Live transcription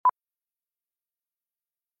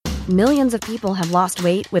Millions of people have lost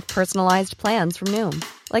weight with personalized plans from Noom.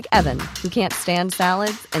 Like Evan, who can't stand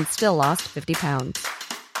salads and still lost 50 pounds.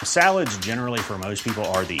 Salads generally for most people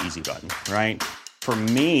are the easy button, right? For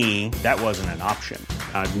me, that wasn't an option.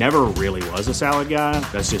 I never really was a salad guy.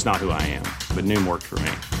 That's just not who I am. But Noom worked for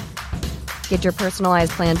me. Get your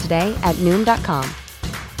personalized plan today at Noom.com.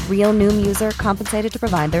 Real Noom user compensated to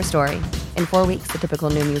provide their story. In 4 weeks, the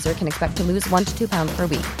typical Noom user can expect to lose 1 to 2 pounds per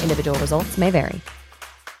week. Individual results may vary.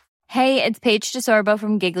 Hey, it's Paige DeSorbo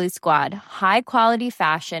from Giggly Squad. High quality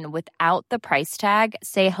fashion without the price tag.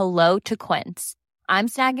 Say hello to Quince. I'm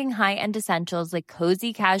snagging high-end essentials like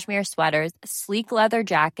cozy cashmere sweaters, sleek leather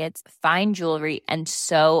jackets, fine jewelry, and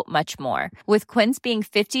so much more. With Quince being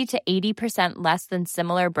 50 to 80% less than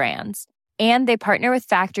similar brands. And they partner with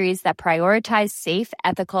factories that prioritize safe,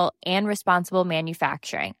 ethical, and responsible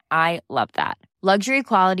manufacturing. I love that. Luxury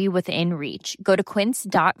quality within reach. Go to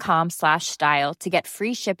quince.com/style to get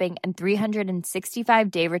free shipping and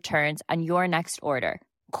 365-day returns on your next order.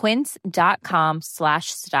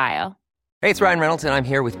 Quince.com/style. Hey, it's Ryan Reynolds, and I'm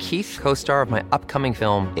here with Keith, co-star of my upcoming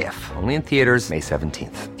film, If, only in theaters May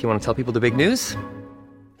 17th. Do you want to tell people the big news?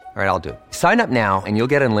 All right, I'll do it. Sign up now and you'll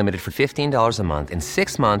get unlimited for $15 a month and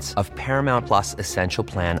 6 months of Paramount Plus Essential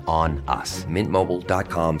Plan on us.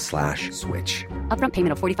 MintMobile.com/switch. Upfront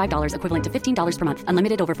payment of $45 equivalent to $15 per month.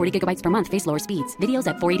 Unlimited over 40 gigabytes per month. Face lower speeds. Videos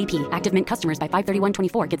at 480p. Active Mint customers by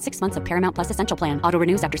 531.24 get 6 months of Paramount Plus Essential Plan. Auto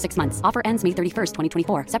renews after 6 months. Offer ends May 31st,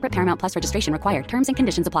 2024. Separate Paramount Plus registration required. Terms and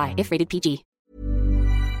conditions apply if rated PG.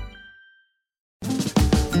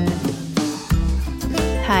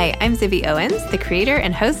 Hi, I'm Zibby Owens, the creator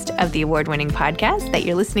and host of the award-winning podcast that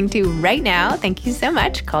you're listening to right now. Thank you so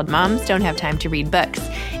much, called Moms Don't Have Time to Read Books.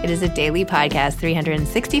 It is a daily podcast,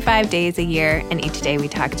 365 days a year, and each day we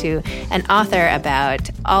talk to an author about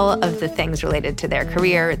all of the things related to their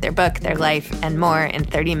career, their book, their life, and more in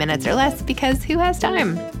 30 minutes or less, because who has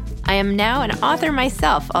time? I am now an author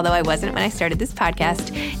myself, although I wasn't when I started this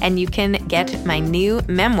podcast, and you can get my new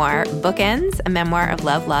memoir, Bookends, a memoir of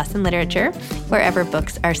love, loss, and literature, wherever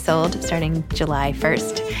books are sold starting July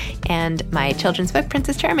 1st, and my children's book,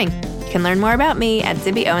 Princess Charming. You can learn more about me at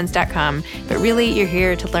zibbyowens.com, but really you're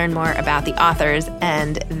here to learn more about the authors,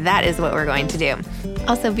 and that is what we're going to do.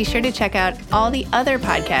 Also, be sure to check out all the other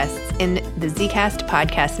podcasts in the Zcast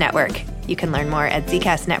Podcast Network. You can learn more at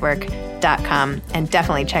zcastnetwork.com and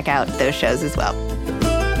definitely check out those shows as well.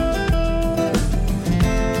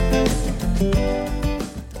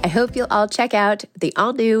 I hope you'll all check out the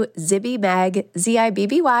all-new Zibby Mag,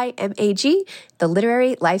 ZIBBY-MAG, the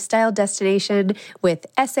literary lifestyle destination with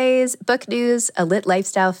essays, book news, a lit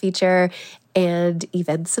lifestyle feature, and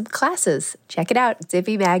even some classes. Check it out,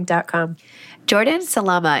 zibbymag.com. Jordan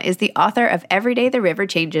Salama is the author of Every Day the River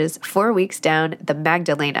Changes, 4 Weeks Down the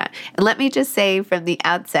Magdalena. And let me just say from the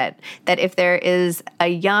outset that if there is a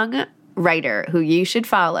young writer who you should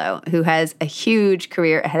follow, who has a huge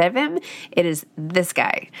career ahead of him, it is this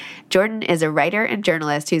guy. Jordan is a writer and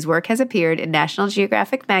journalist whose work has appeared in National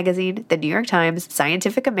Geographic Magazine, The New York Times,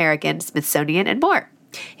 Scientific American, Smithsonian, and more.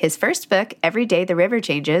 His first book, Every Day the River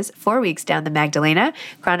Changes, 4 Weeks Down the Magdalena,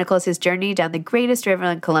 chronicles his journey down the greatest river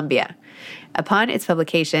in Colombia. Upon its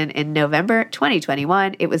publication in November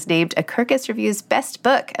 2021, it was named a Kirkus Review's Best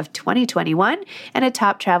Book of 2021 and a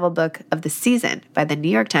top travel book of the season by the New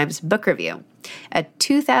York Times Book Review. A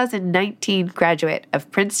 2019 graduate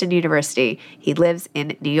of Princeton University, he lives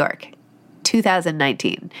in New York.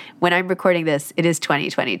 2019. When I'm recording this, it is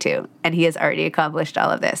 2022, and he has already accomplished all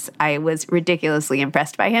of this. I was ridiculously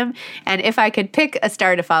impressed by him, and if I could pick a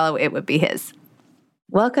star to follow, it would be his.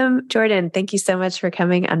 Welcome, Jordan. Thank you so much for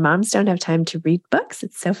coming on Moms Don't Have Time to Read Books.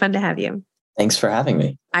 It's so fun to have you. Thanks for having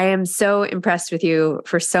me. I am so impressed with you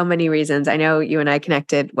for so many reasons. I know you and I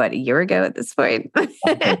connected, a year ago at this point?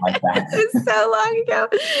 Something like that. It was so long ago.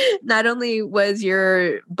 Not only was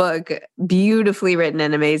your book beautifully written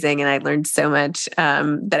and amazing, and I learned so much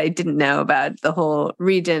that I didn't know about the whole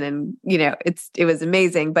region, and it was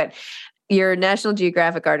amazing, but your National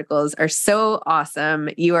Geographic articles are so awesome.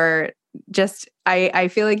 You are just, I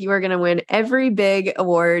feel like you are going to win every big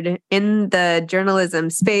award in the journalism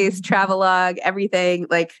space, travelogue, everything.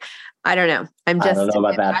 Like, I don't know. I don't know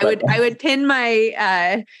about that. I would pin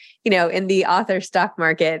my, in the author stock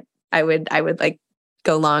market, I would like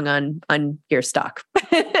go long on your stock.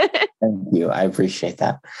 Thank you. I appreciate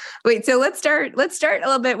that. Wait, so let's start a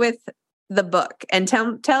little bit with the book and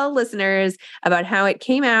tell listeners about how it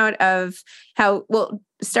came out of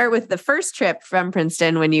start with the first trip from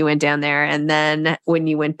Princeton when you went down there, and then when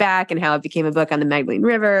you went back and how it became a book on the Magdalene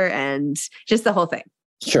River and just the whole thing.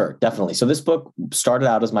 Sure, definitely. So this book started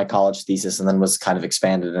out as my college thesis and then was kind of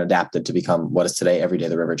expanded and adapted to become what is today Every Day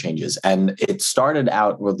the River Changes. And it started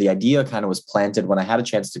out with the idea kind of was planted when I had a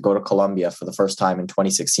chance to go to Colombia for the first time in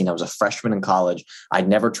 2016. I was a freshman in college. I'd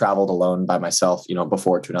never traveled alone by myself,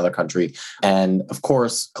 before to another country. And of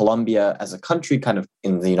course, Colombia as a country kind of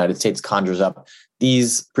in the United States conjures up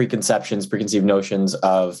these preconceived notions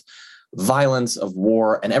of violence, of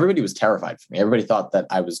war, and everybody was terrified for me. Everybody thought that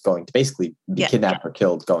I was going to basically be kidnapped or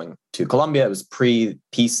killed going to Colombia. It was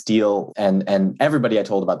pre-peace deal, and everybody I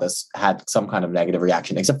told about this had some kind of negative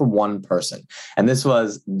reaction, except for one person. And this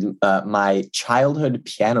was my childhood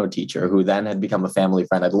piano teacher, who then had become a family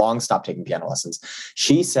friend. I'd long stopped taking piano lessons.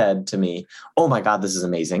 She said to me, "Oh my God, this is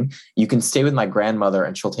amazing. You can stay with my grandmother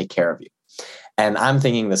and she'll take care of you." And I'm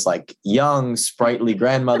thinking this like young, sprightly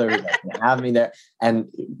grandmother who's like going to have me there, and,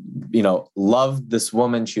 loved this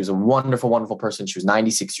woman. She was a wonderful, wonderful person. She was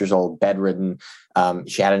 96 years old, bedridden.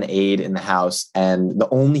 She had an aide in the house. And the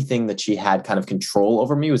only thing that she had kind of control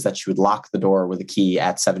over me was that she would lock the door with a key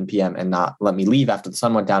at 7 p.m. and not let me leave after the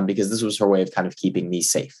sun went down, because this was her way of kind of keeping me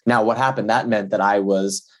safe. Now, what happened? That meant that I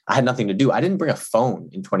had nothing to do. I didn't bring a phone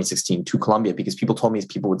in 2016 to Colombia because people told me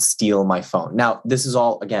people would steal my phone. Now, this is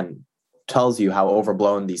all, again, tells you how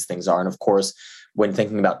overblown these things are. And of course, when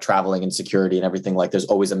thinking about traveling and security and everything, like there's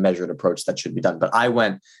always a measured approach that should be done. But I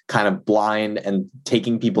went kind of blind and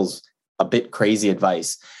taking people's a bit crazy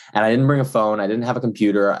advice. And I didn't bring a phone. I didn't have a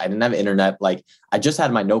computer. I didn't have internet. Like I just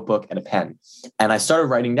had my notebook and a pen. And I started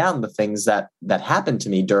writing down the things that happened to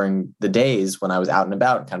me during the days when I was out and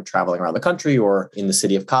about, kind of traveling around the country or in the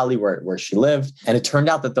city of Cali where she lived. And it turned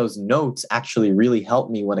out that those notes actually really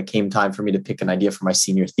helped me when it came time for me to pick an idea for my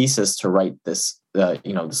senior thesis to write this,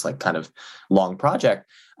 this like kind of long project.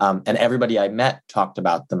 And everybody I met talked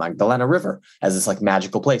about the Magdalena River as this like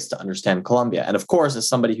magical place to understand Colombia. And of course, as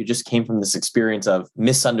somebody who just came from this experience of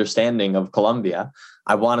misunderstanding of Colombia,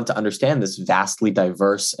 I wanted to understand this vastly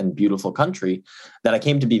diverse and beautiful country that I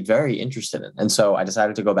came to be very interested in. And so I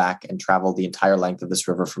decided to go back and travel the entire length of this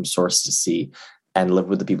river from source to sea and live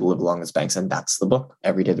with the people who live along its banks. And that's the book,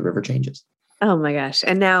 Every Day the River Changes. Oh my gosh.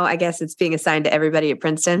 And now I guess it's being assigned to everybody at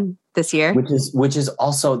Princeton this year. Which is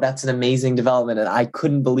also, that's an amazing development. And I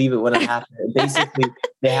couldn't believe it when it happened. Basically,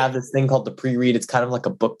 they have this thing called the pre-read. It's kind of like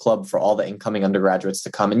a book club for all the incoming undergraduates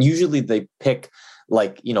to come. And usually they pick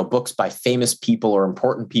books by famous people or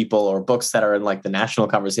important people or books that are in like the national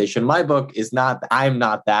conversation. My book is not, I'm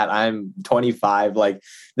not that. I'm 25. Like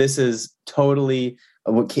this is totally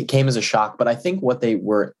what came as a shock. But I think what they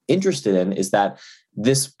were interested in is that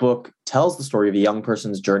this book tells the story of a young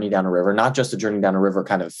person's journey down a river, not just a journey down a river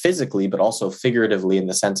kind of physically, but also figuratively in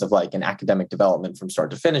the sense of like an academic development from start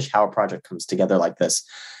to finish, how a project comes together like this.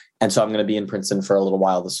 And so I'm going to be in Princeton for a little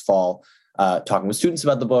while this fall, talking with students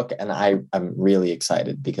about the book. And I'm really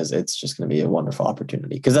excited because it's just going to be a wonderful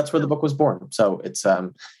opportunity because that's where the book was born. So it's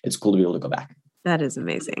cool to be able to go back. That is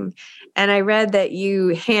amazing. And I read that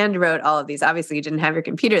you hand wrote all of these. Obviously, you didn't have your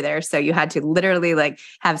computer there, so you had to literally like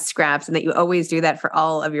have scraps, and that you always do that for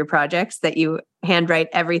all of your projects, that you handwrite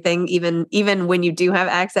everything, even when you do have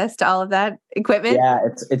access to all of that equipment. Yeah,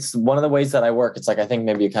 it's one of the ways that I work. It's like, I think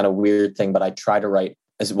maybe a kind of weird thing, but I try to write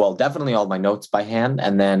as well, definitely all my notes by hand.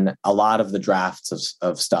 And then a lot of the drafts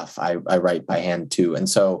of stuff I write by hand too. And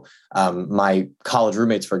so my college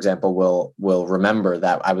roommates, for example, will remember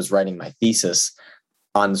that I was writing my thesis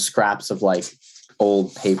on scraps of like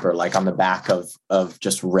old paper, like on the back of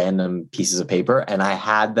just random pieces of paper. And I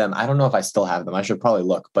had them. I don't know if I still have them. I should probably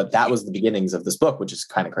look, but that was the beginnings of this book, which is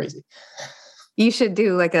kind of crazy. You should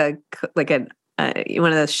do like a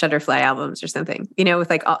one of those Shutterfly albums or something, with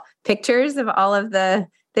like all pictures of all of the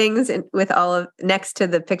things and with all of next to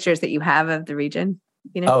the pictures that you have of the region.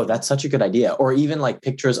 Oh, that's such a good idea. Or even like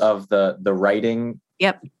pictures of the writing.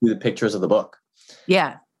 Yep. The pictures of the book.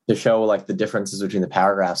 Yeah. To show like the differences between the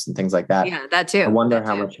paragraphs and things like that. Yeah, that too. I wonder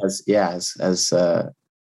how much has kind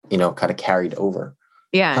of carried over.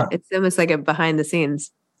 Yeah. Huh. It's almost like a behind the scenes.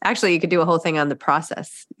 Actually, you could do a whole thing on the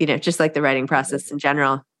process, just like the writing process in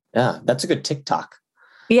general. Yeah, that's a good TikTok.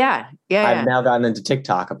 Yeah. I've now gotten into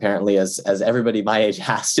TikTok, apparently, as everybody my age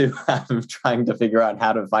has to. I'm trying to figure out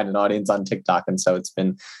how to find an audience on TikTok. And so it's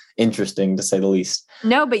been interesting, to say the least.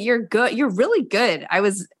 No, but you're good. You're really good. I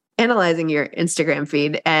was analyzing your Instagram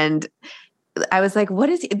feed and I was like,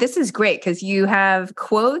 this is great because you have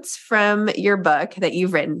quotes from your book that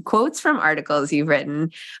you've written, quotes from articles you've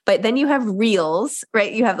written, but then you have reels,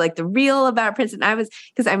 right? You have like the reel about Princeton. I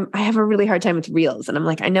have a really hard time with reels and I'm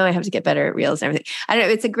like, I know I have to get better at reels and everything. I don't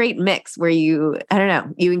know. It's a great mix where you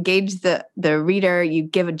engage the reader, you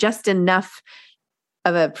give just enough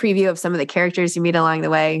of a preview of some of the characters you meet along the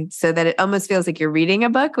way, so that it almost feels like you're reading a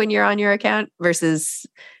book when you're on your account versus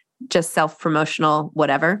just self-promotional,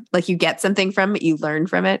 whatever. Like you get something from it, you learn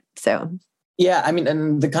from it. So yeah, I mean,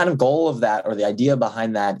 and the kind of goal of that, or the idea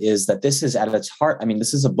behind that, is that this is at its heart. I mean,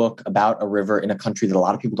 this is a book about a river in a country that a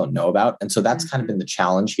lot of people don't know about. And so that's kind of been the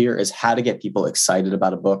challenge here, is how to get people excited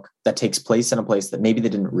about a book that takes place in a place that maybe they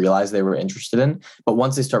didn't realize they were interested in. But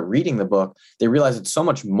once they start reading the book, they realize it's so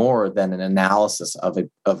much more than an analysis of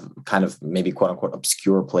kind of maybe quote unquote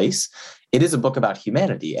obscure place. It is a book about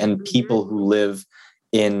humanity and people who live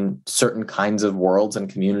in certain kinds of worlds and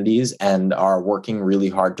communities and are working really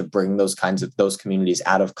hard to bring those communities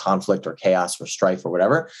out of conflict or chaos or strife or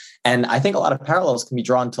whatever. And I think a lot of parallels can be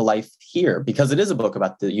drawn to life here, because it is a book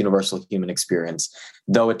about the universal human experience,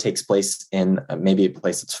 though it takes place in maybe a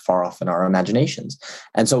place that's far off in our imaginations.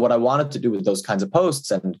 And so what I wanted to do with those kinds of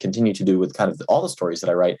posts, and continue to do with kind of all the stories that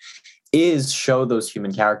I write, is show those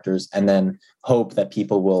human characters and then hope that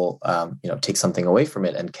people will, take something away from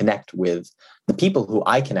it and connect with the people who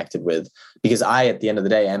I connected with, because I, at the end of the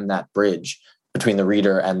day, am that bridge between the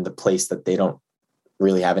reader and the place that they don't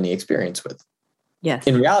really have any experience with. Yes.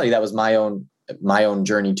 In reality, that was my own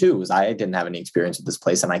journey too, was I didn't have any experience with this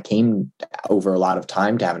place, and I came over a lot of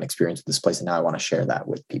time to have an experience with this place. And now I want to share that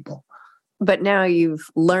with people. But now you've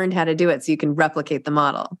learned how to do it so you can replicate the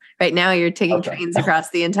model. Right now you're taking trains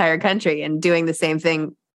across the entire country and doing the same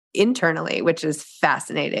thing internally, which is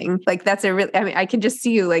fascinating. Like that's I can just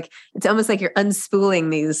see you, like, it's almost like you're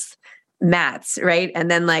unspooling these mats, right?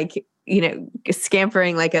 And then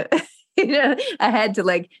scampering like ahead to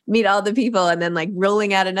like meet all the people, and then like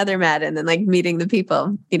rolling out another mat and then like meeting the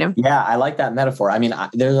people, Yeah, I like that metaphor. I mean,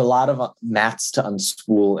 there's a lot of mats to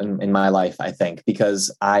unspool in my life, I think,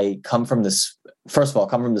 because I come from this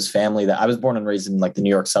family that I was born and raised in like the New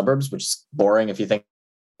York suburbs, which is boring if you think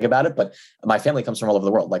about it, but my family comes from all over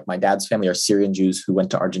the world. Like my dad's family are Syrian Jews who went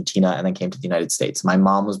to Argentina and then came to the United States. My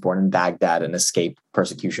mom was born in Baghdad and escaped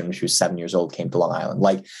persecution when she was 7 years old, came to Long Island.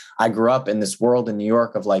 Like I grew up in this world in New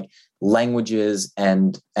York of like languages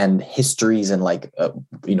and histories and like,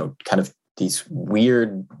 kind of these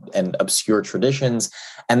weird and obscure traditions.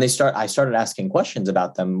 And I started asking questions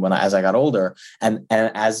about them as I got older. And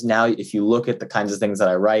as now, if you look at the kinds of things that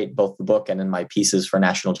I write, both the book and in my pieces for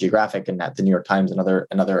National Geographic and at the New York Times and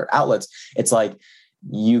other outlets, it's like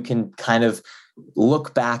you can kind of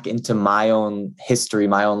look back into my own history,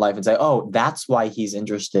 my own life, and say, oh, that's why he's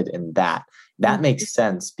interested in that. That makes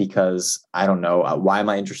sense, because I don't know, why am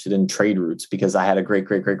I interested in trade routes? Because I had a great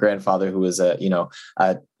grandfather who was on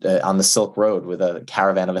the Silk Road with a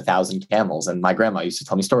caravan of 1,000 camels, and my grandma used to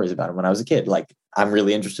tell me stories about him when I was a kid. Like I'm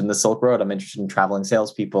really interested in the Silk Road. I'm interested in traveling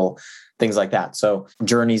salespeople, things like that. So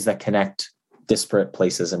journeys that connect disparate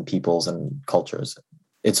places and peoples and cultures.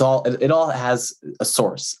 It all has a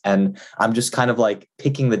source, and I'm just kind of like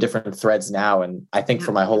picking the different threads now. And I think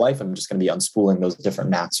for my whole life, I'm just going to be unspooling those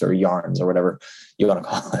different mats or yarns or whatever you want to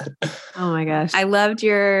call it. Oh my gosh. I loved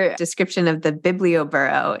your description of the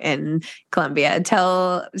Biblioburo in Colombia.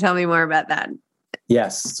 Tell me more about that.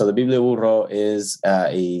 Yes. So the Biblioburro is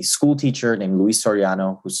a school teacher named Luis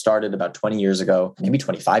Soriano, who started about 20 years ago, maybe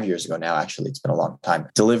 25 years ago now, actually. It's been a long time,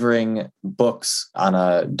 delivering books on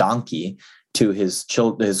a donkey to his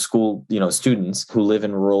school, students who live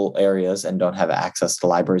in rural areas and don't have access to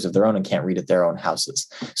libraries of their own and can't read at their own houses.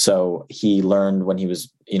 So he learned when he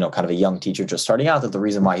was, kind of a young teacher just starting out, that the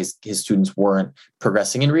reason why his students weren't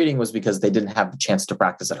progressing in reading was because they didn't have the chance to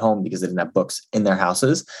practice at home, because they didn't have books in their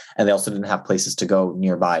houses. And they also didn't have places to go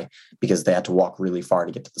nearby because they had to walk really far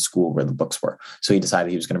to get to the school where the books were. So he decided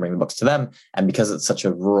he was going to bring the books to them. And because it's such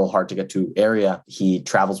a rural, hard to get to area, he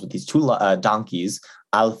travels with these two donkeys,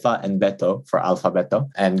 Alpha and Beto, for Alfabeto,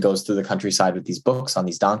 and goes through the countryside with these books on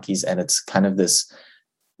these donkeys. And it's kind of this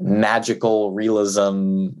magical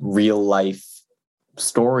realism, real life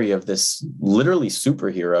story of this literally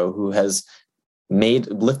superhero who has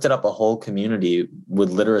lifted up a whole community with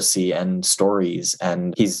literacy and stories.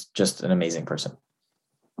 And he's just an amazing person.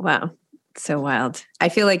 Wow. So wild. I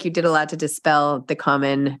feel like you did a lot to dispel the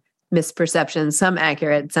common misperceptions, some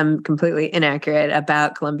accurate, some completely inaccurate,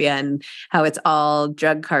 about Colombia and how it's all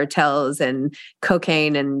drug cartels and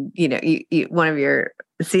cocaine. And, one of your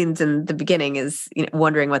scenes in the beginning is,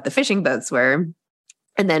 wondering what the fishing boats were.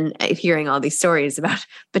 And then hearing all these stories about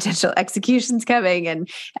potential executions coming and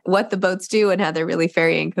what the boats do and how they're really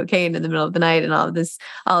ferrying cocaine in the middle of the night and all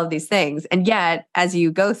of these things. And yet, as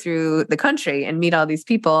you go through the country and meet all these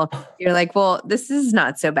people, you're like, well, this is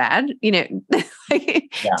not so bad.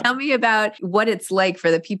 Tell me about what it's like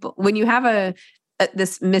for the people when you have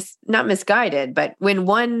not misguided, but when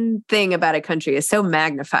one thing about a country is so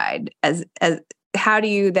magnified as how do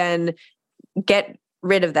you then get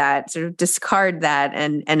rid of that, sort of discard that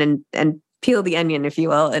and peel the onion, if you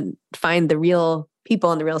will, and find the real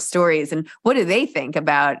people and the real stories? And what do they think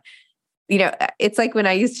about, it's like when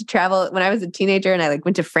I used to travel, when I was a teenager and I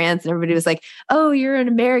went to France and everybody was like, oh, you're an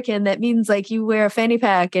American. That means you wear a fanny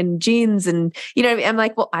pack and jeans. And, I'm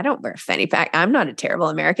like, well, I don't wear a fanny pack. I'm not a terrible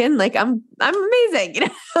American. I'm amazing.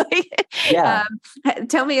 Yeah.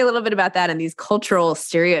 Tell me a little bit about that and these cultural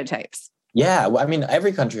stereotypes. Yeah, well, I mean,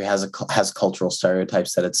 every country has cultural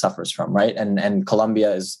stereotypes that it suffers from, right? And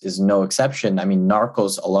Colombia is no exception. I mean,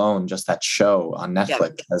 Narcos alone, just that show on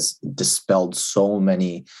Netflix, has dispelled so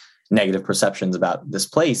many negative perceptions about this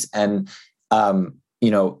place. And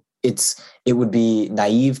it would be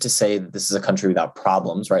naive to say that this is a country without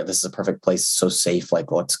problems, right? This is a perfect place, so safe.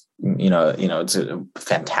 Let's it's a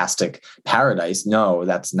fantastic paradise. No,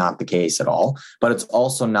 that's not the case at all. But it's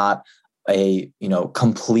also not a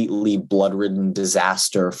completely blood-ridden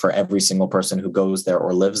disaster for every single person who goes there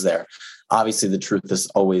or lives there. Obviously, the truth is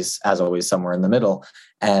always somewhere in the middle.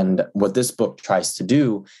 And what this book tries to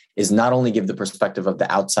do is not only give the perspective of the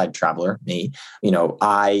outside traveler, me.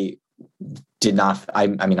 I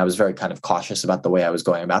was very kind of cautious about the way I was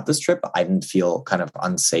going about this trip. I didn't feel kind of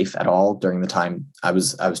unsafe at all during the time I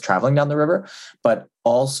was traveling down the river, but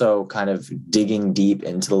also kind of digging deep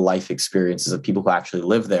into the life experiences of people who actually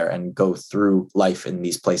live there and go through life in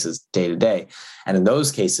these places day to day. And in those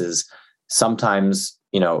cases, sometimes,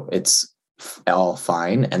 it's all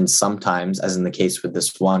fine. And sometimes, as in the case with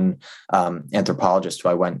this one anthropologist who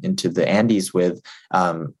I went into the Andes with,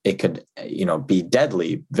 it could, be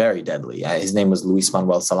deadly, very deadly. His name was Luis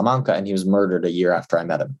Manuel Salamanca, and he was murdered a year after I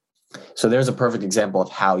met him. So there's a perfect example of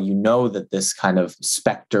how that this kind of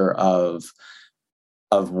specter of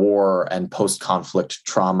war and post-conflict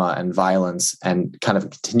trauma and violence and kind of a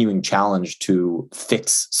continuing challenge to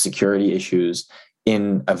fix security issues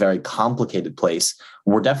in a very complicated place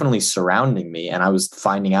were definitely surrounding me. And I was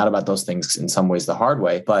finding out about those things in some ways the hard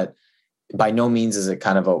way, but by no means is it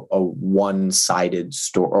kind of a one-sided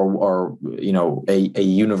story or a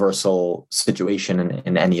universal situation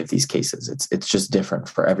in any of these cases. It's just different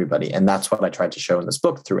for everybody. And that's what I tried to show in this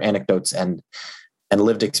book through anecdotes and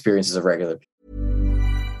lived experiences of regular people.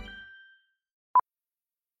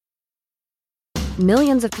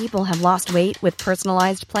 Millions of people have lost weight with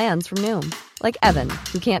personalized plans from Noom. Like Evan,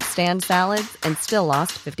 who can't stand salads and still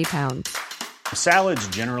lost 50 pounds. Salads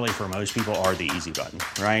generally for most people are the easy button,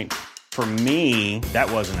 right? For me,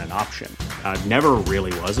 that wasn't an option. I never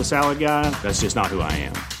really was a salad guy. That's just not who I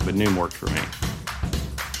am. But Noom worked for me.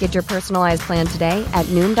 Get your personalized plan today at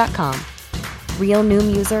Noom.com. Real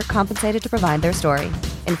Noom user compensated to provide their story.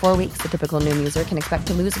 In 4 weeks, the typical Noom user can expect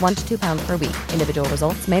to lose 1 to 2 pounds per week. Individual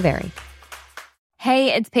results may vary.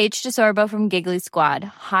 Hey, it's Paige DeSorbo from Giggly Squad.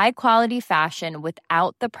 High quality fashion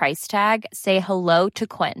without the price tag. Say hello to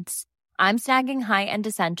Quince. I'm snagging high-end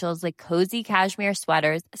essentials like cozy cashmere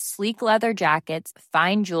sweaters, sleek leather jackets,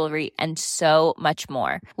 fine jewelry, and so much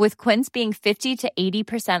more. With Quince being 50 to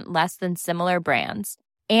 80% less than similar brands.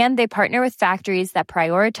 And they partner with factories that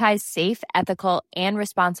prioritize safe, ethical, and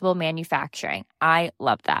responsible manufacturing. I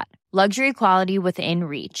love that. Luxury quality within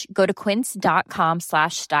reach. Go to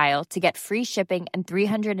quince.com/style to get free shipping and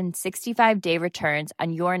 365-day returns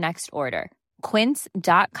on your next order.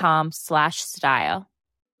 Quince.com/style.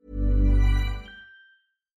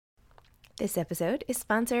 This episode is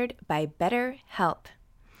sponsored by BetterHelp.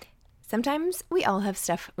 Sometimes we all have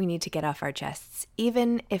stuff we need to get off our chests.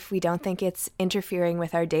 Even if we don't think it's interfering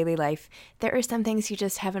with our daily life, there are some things you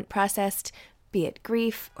just haven't processed, be it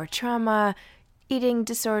grief or trauma, eating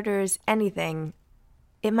disorders, anything.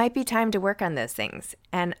 It might be time to work on those things,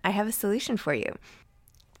 and I have a solution for you.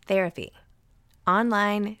 Therapy.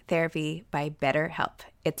 Online therapy by BetterHelp.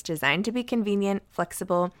 It's designed to be convenient,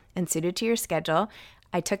 flexible, and suited to your schedule.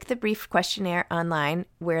 I took the brief questionnaire online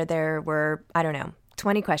where there were,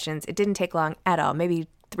 20 questions. It didn't take long at all, maybe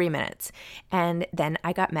 3 minutes. And then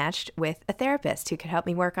I got matched with a therapist who could help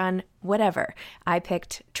me work on whatever. I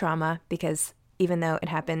picked trauma because even though it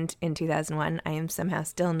happened in 2001, I am somehow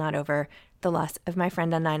still not over the loss of my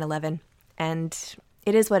friend on 9/11. And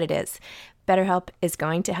it is what it is. BetterHelp is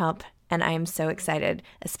going to help. And I am so excited,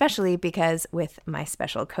 especially because with my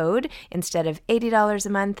special code, instead of $80 a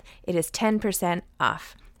month, it is 10%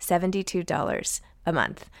 off, $72 a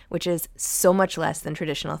month, which is so much less than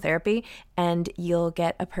traditional therapy. And you'll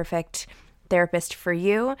get a perfect therapist for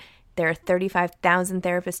you. There are 35,000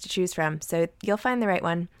 therapists to choose from, so you'll find the right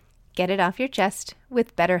one. Get it off your chest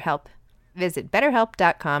with BetterHelp. Visit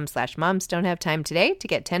betterhelp.com/momsdon'thavetime today to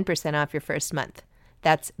get 10% off your first month.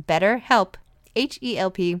 That's BetterHelp,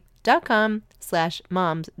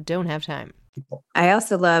 HELP.com/momsdon'thavetime. people. I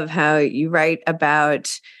also love how you write about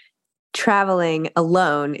traveling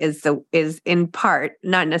alone is in part,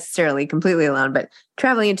 not necessarily completely alone, but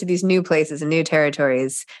traveling into these new places and new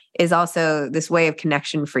territories is also this way of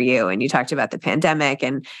connection for you. And you talked about the pandemic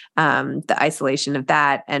and the isolation of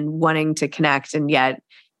that and wanting to connect, and yet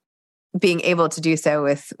being able to do so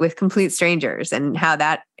with complete strangers, and how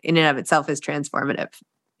that in and of itself is transformative.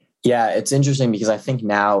 Yeah, it's interesting because I think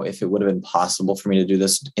now, if it would have been possible for me to do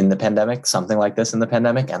this in the pandemic, something like this in the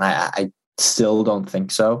pandemic, and I still don't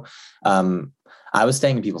think so. I was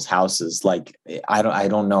staying in people's houses. Like, I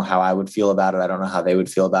don't know how I would feel about it. I don't know how they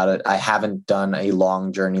would feel about it. I haven't done a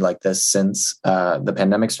long journey like this since the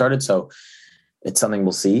pandemic started. So it's something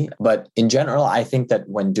we'll see. But in general, I think that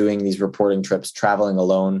when doing these reporting trips, traveling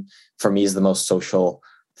alone for me is the most social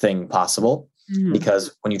thing possible. Mm-hmm.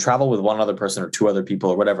 Because when you travel with one other person or two other people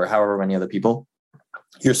or whatever, however many other people,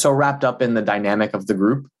 you're so wrapped up in the dynamic of the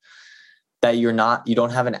group that you don't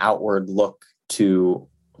have an outward look to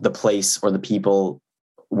the place or the people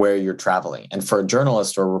where you're traveling. And for a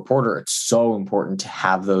journalist or a reporter, it's so important to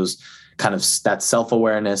have those kind of that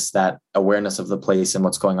self-awareness, that awareness of the place and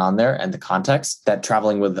what's going on there and the context, that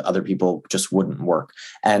traveling with other people just wouldn't work.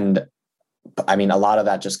 And I mean, a lot of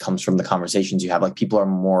that just comes from the conversations you have. Like, people are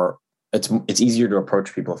more, it's easier to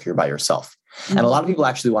approach people if you're by yourself. Mm-hmm. And a lot of people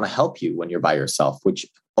actually want to help you when you're by yourself, which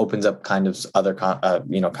opens up kind of other,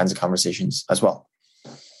 kinds of conversations as well.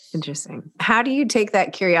 Interesting. How do you take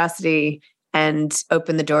that curiosity and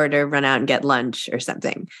open the door to run out and get lunch or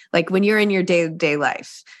something? Like, when you're in your day-to-day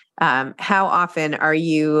life, how often are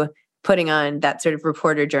you putting on that sort of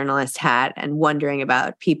reporter journalist hat and wondering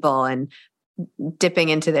about people and dipping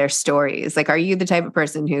into their stories? Like, are you the type of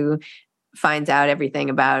person who finds out everything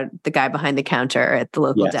about the guy behind the counter at the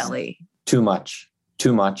local deli? Too much.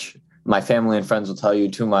 My family and friends will tell you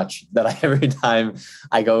too much, that every time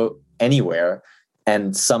I go anywhere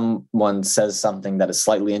and someone says something that is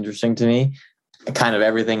slightly interesting to me, kind of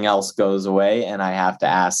everything else goes away and I have to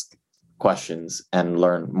ask questions and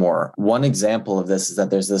learn more. One example of this is that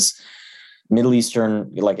there's this Middle Eastern,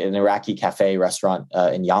 like an Iraqi cafe restaurant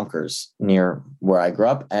in Yonkers near where I grew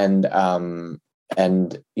up. And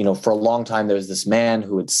for a long time, there was this man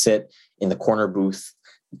who would sit in the corner booth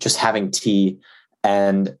just having tea.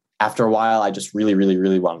 And after a while, I just really, really,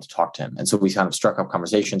 really wanted to talk to him. And so we kind of struck up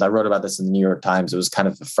conversations. I wrote about this in the New York Times. It was kind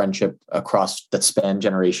of a friendship that spanned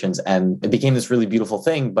generations. And it became this really beautiful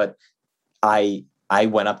thing. But I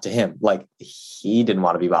went up to him. Like, he didn't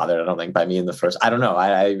want to be bothered, I don't think, by me in the first. I don't know.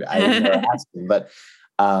 I never asked him. But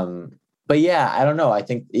yeah, I don't know. I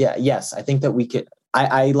think, yes, I think that we could.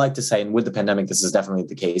 I like to say, and with the pandemic, this is definitely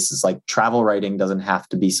the case. It's like, travel writing doesn't have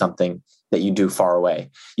to be something that you do far away.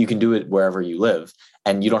 You can do it wherever you live,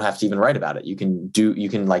 and you don't have to even write about it. You can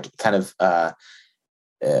like kind of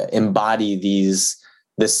embody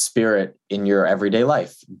this spirit in your everyday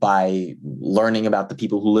life by learning about the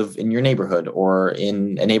people who live in your neighborhood or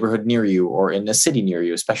in a neighborhood near you or in a city near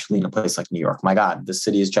you, especially in a place like New York. My God, the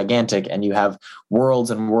city is gigantic and you have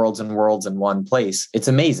worlds and worlds and worlds in one place. It's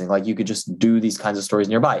amazing. Like, you could just do these kinds of stories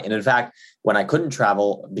nearby. And in fact, when I couldn't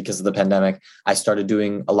travel because of the pandemic, I started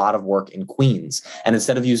doing a lot of work in Queens. And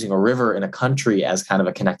instead of using a river in a country as kind of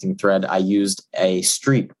a connecting thread, I used a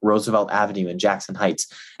street, Roosevelt Avenue in Jackson Heights.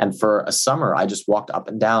 And for a summer, I just walked up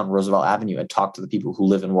and down Roosevelt Avenue and talked to the people who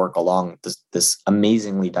live and work along this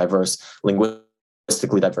amazingly diverse,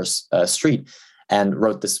 linguistically diverse street, and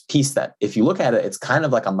wrote this piece that, if you look at it, it's kind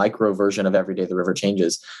of like a micro version of Every Day the River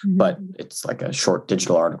Changes, mm-hmm. but it's like a short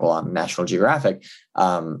digital article on National Geographic.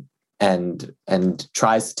 And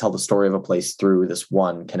tries to tell the story of a place through this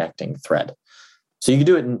one connecting thread. So you can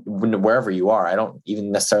do it wherever you are. I don't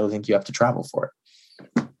even necessarily think you have to travel for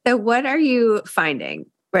it. So what are you finding,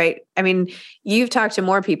 right? I mean, you've talked to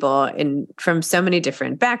more people from so many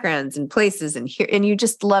different backgrounds and places, and you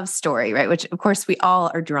just love story, right? Which, of course, we all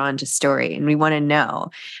are drawn to story and we want to know.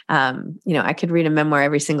 I could read a memoir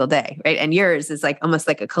every single day, right? And yours is like almost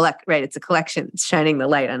like right? It's a collection. It's shining the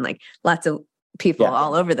light on like lots of people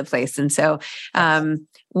all over the place. And so,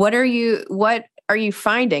 what are you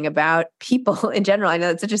finding about people in general? I know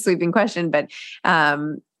it's such a sweeping question, but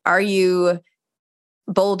are you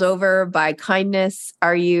bowled over by kindness?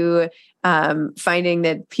 Are you finding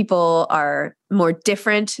that people are more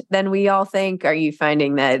different than we all think? Are you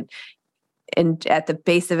finding that at the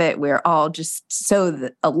base of it, we're all just so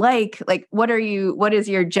alike? Like, what is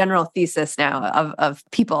your general thesis now of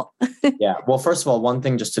people? Yeah. Well, first of all, one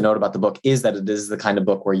thing just to note about the book is that it is the kind of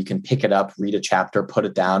book where you can pick it up, read a chapter, put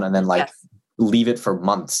it down, and then leave it for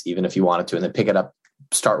months, even if you wanted to, and then pick it up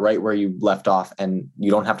start right where you left off, and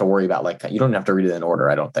you don't have to worry about you don't have to read it in order.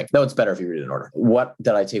 I don't think. No, it's better if you read it in order. What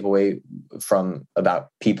did I take away from about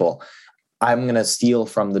people? I'm going to steal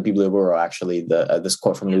from the Biblioburo, actually, this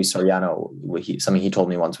quote from Luis Soriano, something he told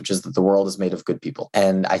me once, which is that the world is made of good people.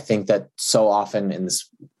 And I think that so often in this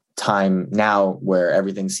time now where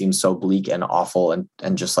everything seems so bleak and awful and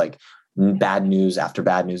just like bad news after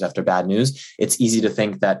bad news after bad news, it's easy to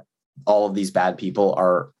think that all of these bad people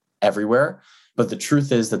are everywhere. But the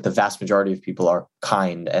truth is that the vast majority of people are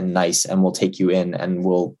kind and nice and will take you in and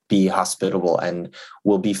will be hospitable and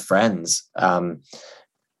will be friends.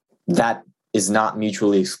 That is not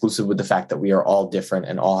mutually exclusive with the fact that we are all different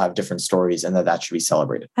and all have different stories, and that should be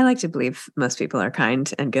celebrated. I like to believe most people are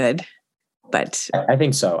kind and good, but I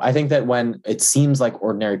think so. I think that when it seems like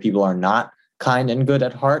ordinary people are not kind and good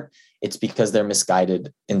at heart, it's because they're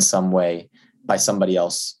misguided in some way by somebody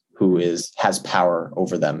else who has power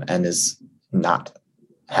over them and is not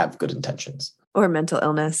have good intentions. Or mental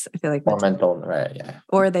illness. I feel like right? Yeah.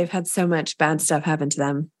 Or they've had so much bad stuff happen to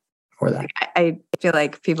them. Or that. I feel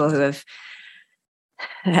like people who have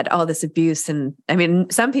had all this abuse, and I mean,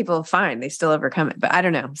 some people fine, they still overcome it, but I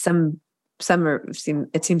don't know.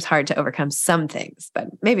 It seems hard to overcome some things, but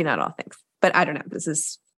maybe not all things. But I don't know. This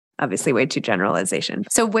is obviously way too generalization.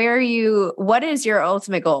 So what is your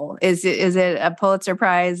ultimate goal? Is it a Pulitzer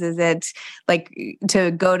Prize? Is it like to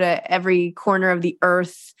go to every corner of the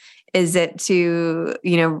earth? Is it to,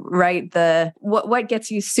 write what gets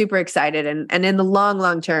you super excited and in the long,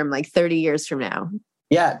 long term, like 30 years from now?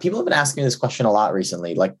 Yeah. People have been asking me this question a lot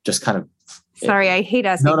recently, like just kind of. Sorry, I hate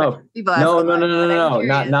asking. People ask No.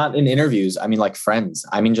 Not in interviews. I mean, like friends.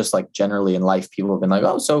 I mean, just like generally in life, people have been like,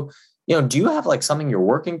 oh, so, do you have like something you're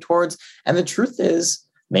working towards? And the truth is,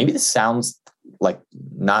 maybe this sounds like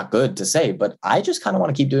not good to say, but I just kind of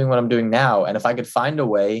want to keep doing what I'm doing now. And if I could find a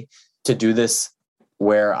way to do this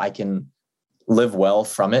where I can live well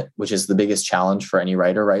from it, which is the biggest challenge for any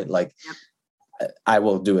writer, right? Like, I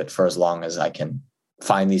will do it for as long as I can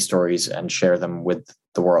find these stories and share them with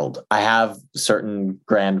the world. I have certain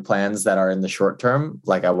grand plans that are in the short term.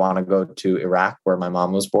 Like I want to go to Iraq where my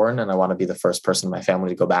mom was born, and I want to be the first person in my family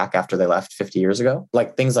to go back after they left 50 years ago,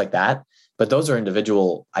 like things like that. But those are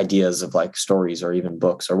individual ideas of like stories or even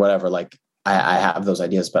books or whatever. Like I have those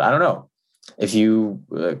ideas, but I don't know if you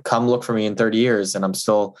come look for me in 30 years and I'm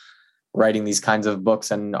still writing these kinds of books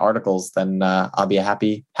and articles, then I'll be a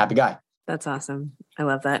happy guy. That's awesome. I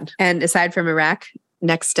love that. And aside from Iraq,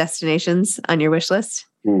 next destinations on your wish list?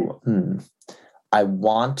 I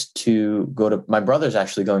want to go my brother's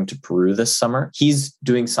actually going to Peru this summer. He's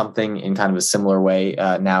doing something in kind of a similar way.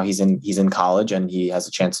 Now he's in college and he has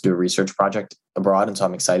a chance to do a research project abroad. And so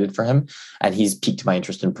I'm excited for him. And he's piqued my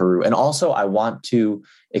interest in Peru. And also I want to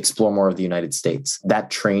explore more of the United States. That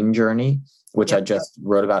train journey, which I just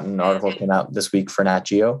wrote about in an article that came out this week for Nat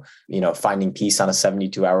Geo, finding peace on a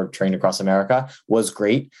 72-hour train across America was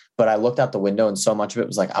great. But I looked out the window and so much of it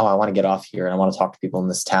was like, oh, I want to get off here and I want to talk to people in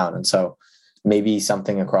this town. And so maybe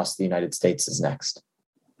something across the United States is next.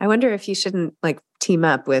 I wonder if you shouldn't team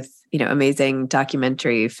up with, amazing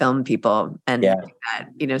documentary film people and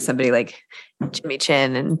somebody like Jimmy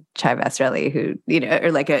Chin and Chai Vasrelli who,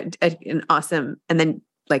 or like an awesome, and then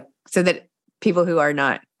so that people who are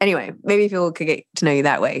not, anyway, maybe people could get to know you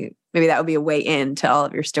that way. Maybe that would be a way into all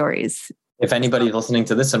of your stories. If anybody listening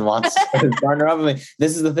to this and wants to partner up with me,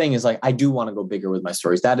 this is the thing is I do want to go bigger with my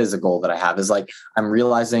stories. That is a goal that I have is I'm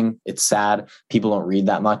realizing it's sad. People don't read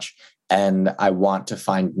that much. And I want to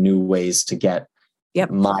find new ways to get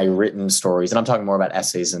my written stories. And I'm talking more about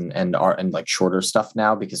essays and art and shorter stuff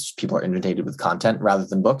now because people are inundated with content rather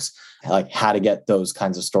than books. Like how to get those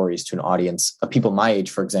kinds of stories to an audience of people my age,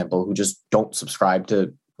 for example, who just don't subscribe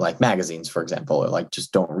to magazines, for example, or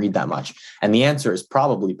just don't read that much. And the answer is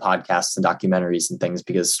probably podcasts and documentaries and things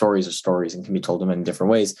because stories are stories and can be told in different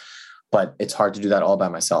ways. But it's hard to do that all by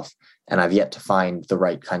myself. And I've yet to find the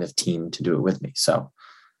right kind of team to do it with me. So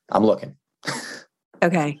I'm looking.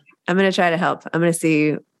 Okay. I'm going to try to help. I'm going to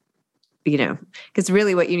see, because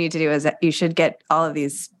really what you need to do is that you should get all of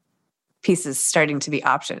these pieces starting to be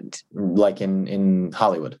optioned. Like in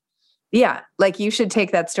Hollywood. Yeah. You should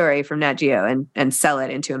take that story from Nat Geo and sell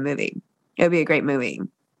it into a movie. It would be a great movie.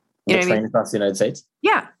 You know what I mean? Across the United States?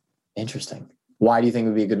 Yeah. Interesting. Why do you think it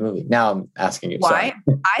would be a good movie? Now I'm asking you. Why?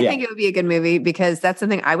 I think it would be a good movie because that's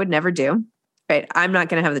something I would never do. Right. I'm not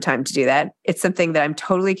going to have the time to do that. It's something that I'm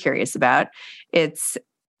totally curious about. It's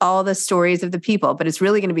all the stories of the people, but it's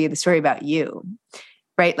really going to be the story about you.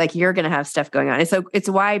 right? Like you're going to have stuff going on. And so it's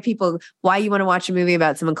why you want to watch a movie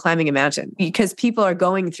about someone climbing a mountain, because people are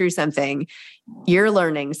going through something. You're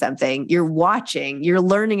learning something, you're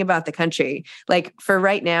learning about the country. Like for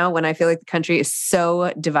right now, when I feel like the country is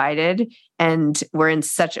so divided and we're in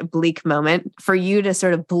such a bleak moment, for you to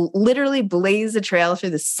sort of literally blaze a trail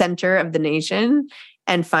through the center of the nation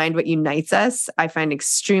and find what unites us, I find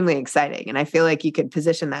extremely exciting. And I feel like you could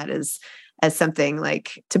position that as something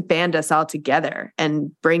like to band us all together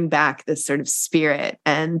and bring back this sort of spirit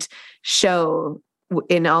and show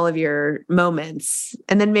in all of your moments.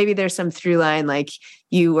 And then maybe there's some through line, like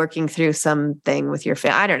you working through something with your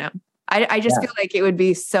family. I don't know. I just feel like it would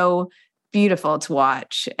be so beautiful to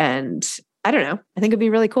watch. And I don't know, I think it'd be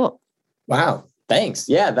really cool. Wow. Thanks.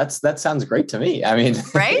 Yeah, that sounds great to me. I mean,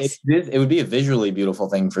 right? it would be a visually beautiful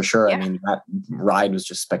thing for sure. Yeah. I mean, that ride was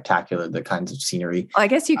just spectacular, the kinds of scenery. Well, I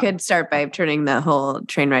guess you could start by turning the whole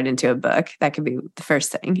train ride into a book. That could be the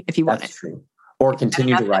first thing if you wanted. That's true. Or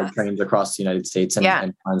continue to ride trains across the United States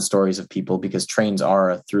and find stories of people, because trains are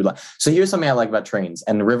a through line. So here's something I like about trains,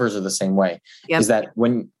 and rivers are the same way, is that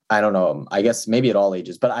when, I don't know, I guess maybe at all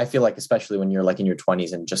ages, but I feel like especially when you're like in your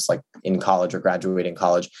 20s and just like in college or graduating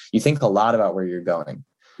college, you think a lot about where you're going.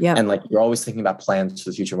 Yeah. And like you're always thinking about plans for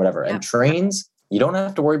the future, whatever. Yeah. And trains, you don't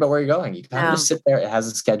have to worry about where you're going. You kind of just sit there. It has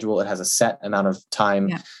a schedule. It has a set amount of time.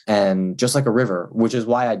 Yeah. And just like a river, which is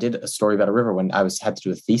why I did a story about a river when I had to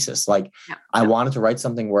do a thesis. Like I wanted to write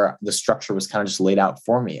something where the structure was kind of just laid out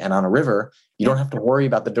for me. And on a river, you don't have to worry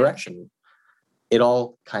about the direction. It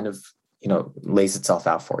all kind of, lays itself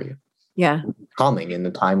out for you. Yeah. Calming in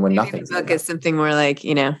the time when nothing. The book is something more like,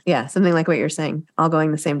 something like what you're saying, all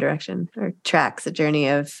going the same direction, or tracks a journey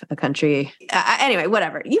of a country. Anyway,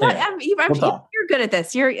 whatever. I'm sure you're good at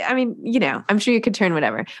this. I'm sure you could turn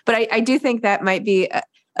whatever, but I do think that might be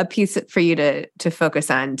a piece for you to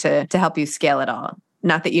focus on to help you scale it all.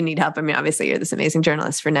 Not that you need help. I mean, obviously you're this amazing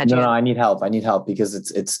journalist for NetGeo. No, I need help. I need help because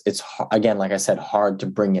it's again, like I said, hard to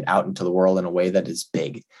bring it out into the world in a way that is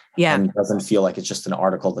big. Yeah. And doesn't feel like it's just an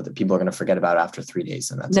article that the people are going to forget about after 3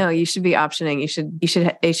 days. And that's you should be optioning.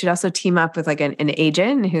 You should also team up with like an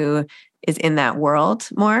agent who is in that world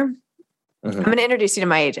more. Mm-hmm. I'm going to introduce you to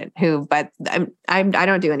my agent but I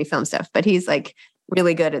don't do any film stuff, but he's like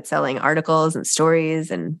really good at selling articles and stories.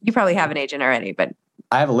 And you probably have an agent already, but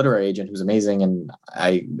I have a literary agent who's amazing, and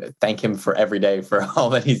I thank him for every day for all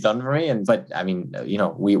that he's done for me. But I mean,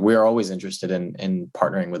 we're always interested in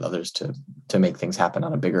partnering with others to make things happen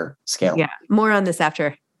on a bigger scale. Yeah. More on this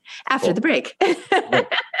after the break.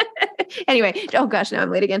 Anyway, oh gosh, now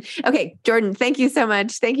I'm late again. Okay, Jordan, thank you so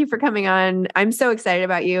much. Thank you for coming on. I'm so excited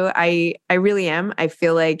about you. I really am. I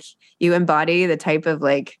feel like you embody the type of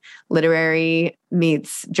like literary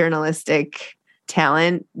meets journalistic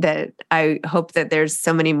talent that I hope that there's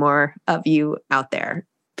so many more of you out there,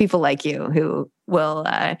 people like you who will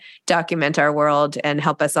document our world and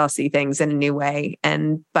help us all see things in a new way.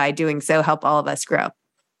 And by doing so, help all of us grow.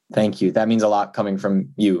 Thank you. That means a lot coming from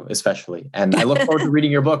you, especially. And I look forward to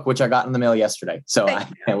reading your book, which I got in the mail yesterday. So I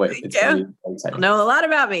can't wait. It's really exciting. Know a lot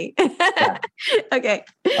about me. Yeah. Okay.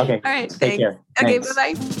 All right. Take care. Okay. Thanks.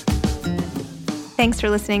 Bye-bye. Thanks for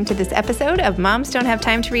listening to this episode of Moms Don't Have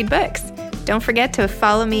Time to Read Books. Don't forget to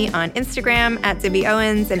follow me on Instagram at Zibby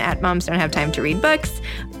Owens and at Moms Don't Have Time to Read Books.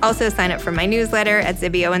 Also sign up for my newsletter at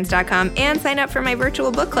zibbyowens.com and sign up for my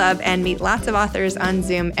virtual book club and meet lots of authors on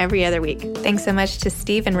Zoom every other week. Thanks so much to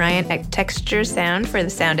Steve and Ryan at Texture Sound for the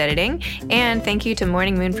sound editing. And thank you to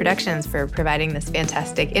Morning Moon Productions for providing this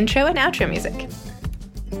fantastic intro and outro music.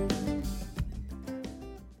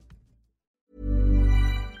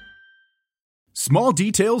 Small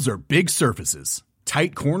details are big surfaces.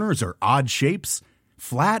 Tight corners or odd shapes,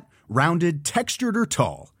 flat, rounded, textured, or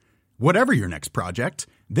tall. Whatever your next project,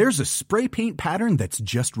 there's a spray paint pattern that's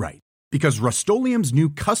just right. Because Rust-Oleum's new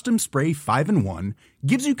Custom Spray 5-in-1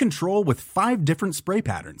 gives you control with 5 different spray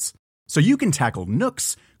patterns. So you can tackle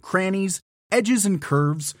nooks, crannies, edges, and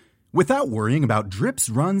curves without worrying about drips,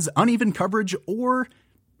 runs, uneven coverage, or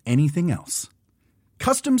anything else.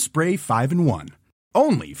 Custom Spray 5-in-1.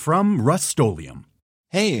 Only from Rust-Oleum.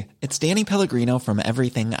 Hey, it's Danny Pellegrino from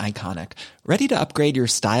Everything Iconic. Ready to upgrade your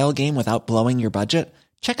style game without blowing your budget?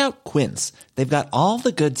 Check out Quince. They've got all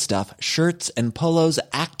the good stuff, shirts and polos,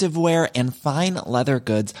 activewear, and fine leather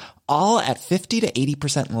goods, all at 50 to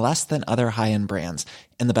 80% less than other high-end brands.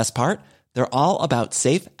 And the best part? They're all about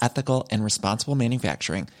safe, ethical, and responsible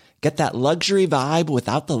manufacturing. Get that luxury vibe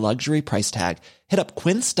without the luxury price tag. Hit up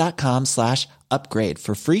quince.com/upgrade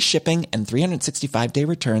for free shipping and 365-day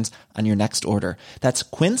returns on your next order. That's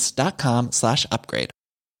quince.com/upgrade.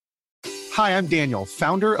 Hi, I'm Daniel,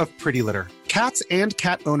 founder of Pretty Litter. Cats and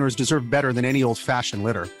cat owners deserve better than any old-fashioned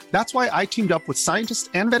litter. That's why I teamed up with scientists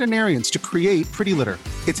and veterinarians to create Pretty Litter.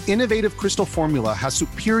 Its innovative crystal formula has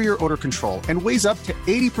superior odor control and weighs up to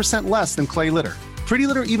 80% less than clay litter. Pretty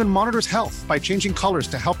Litter even monitors health by changing colors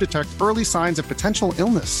to help detect early signs of potential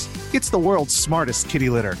illness. It's the world's smartest kitty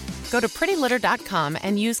litter. Go to prettylitter.com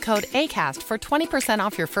and use code ACAST for 20%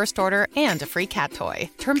 off your first order and a free cat toy.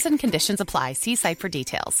 Terms and conditions apply. See site for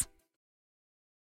details.